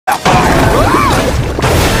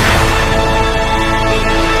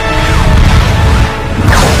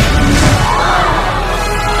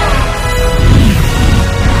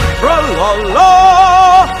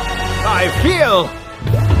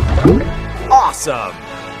awesome!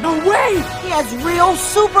 No way! He has real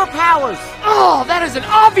superpowers! Oh, that is an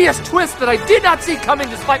obvious twist that I did not see coming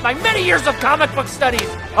despite my many years of comic book studies!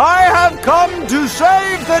 I have come to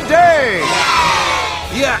save the day!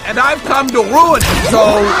 Yeah, and I've come to ruin it,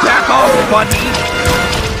 so back off, buddy!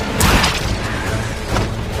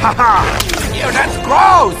 Haha! Ew, that's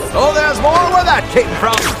gross! Oh, there's more where that came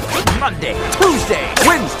from! Monday, Tuesday,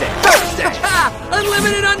 Wednesday, Thursday!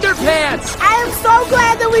 Unlimited underpants! I am so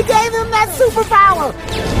glad that we gave him that superpower!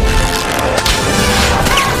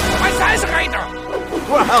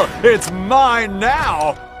 Well, it's mine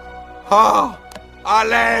now! Ah,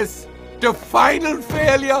 alas, the final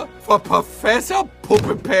failure for Professor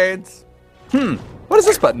Poopin' Pants. What does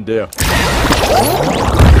this button do?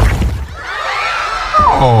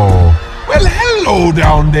 Oh, well, hello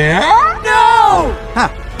down there. No! Huh,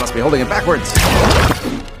 must be holding it backwards.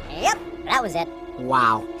 Yep, that was it.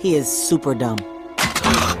 Wow, he is super dumb.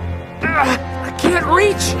 I can't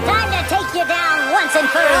reach! Time to take you down once and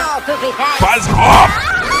for all, Poopy Pants. Buzz off!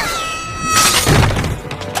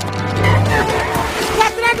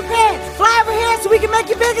 Captain Underpants, fly over here so we can make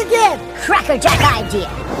you big again! Crackerjack idea.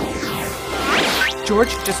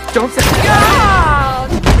 George, just don't say. Oh,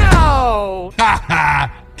 no! Ha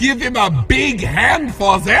ha! Give him a big hand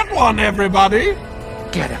for that one, everybody.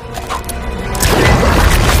 Get him.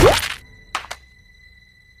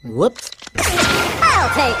 Whoops. I'll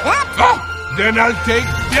take that. Oh, then I'll take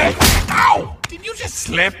that. Ow! Did you just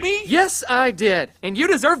slap me? Yes, I did. And you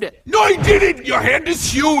deserved it. No, I didn't! Your hand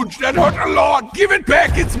is huge! That hurt a lot! Give it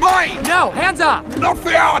back! It's mine! No, hands up! Not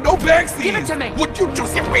fair! No backsies! Give it to me. Would you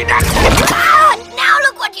just give me that? Oh, now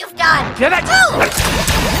look what you've done. Give it!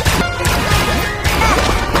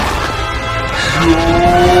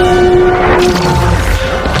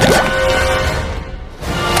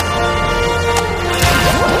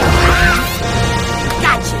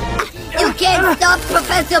 Gotcha. You can't stop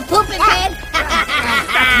Professor Poopin' Pants.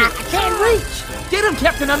 Can't reach! Get him,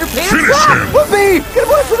 Captain Underpants! Finish him! Whoopee! Get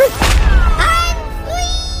away from me! I'm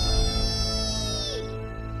free.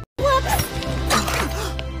 Whoops.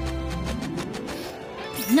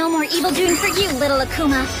 No more evil doing for you, little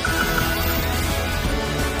Akuma.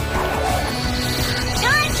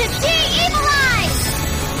 Time to de-evilize!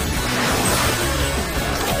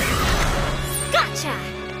 Gotcha!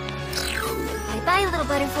 Bye-bye, little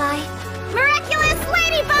butterfly. Miraculous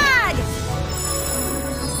ladybug!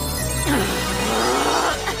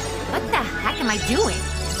 What the heck am I doing?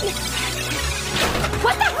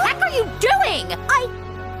 What the heck are you doing?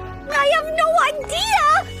 I have no idea!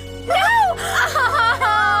 No!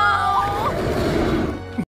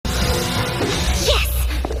 Yes!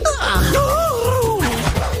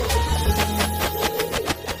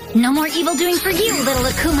 No more evil doing for you, little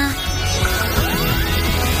Akuma.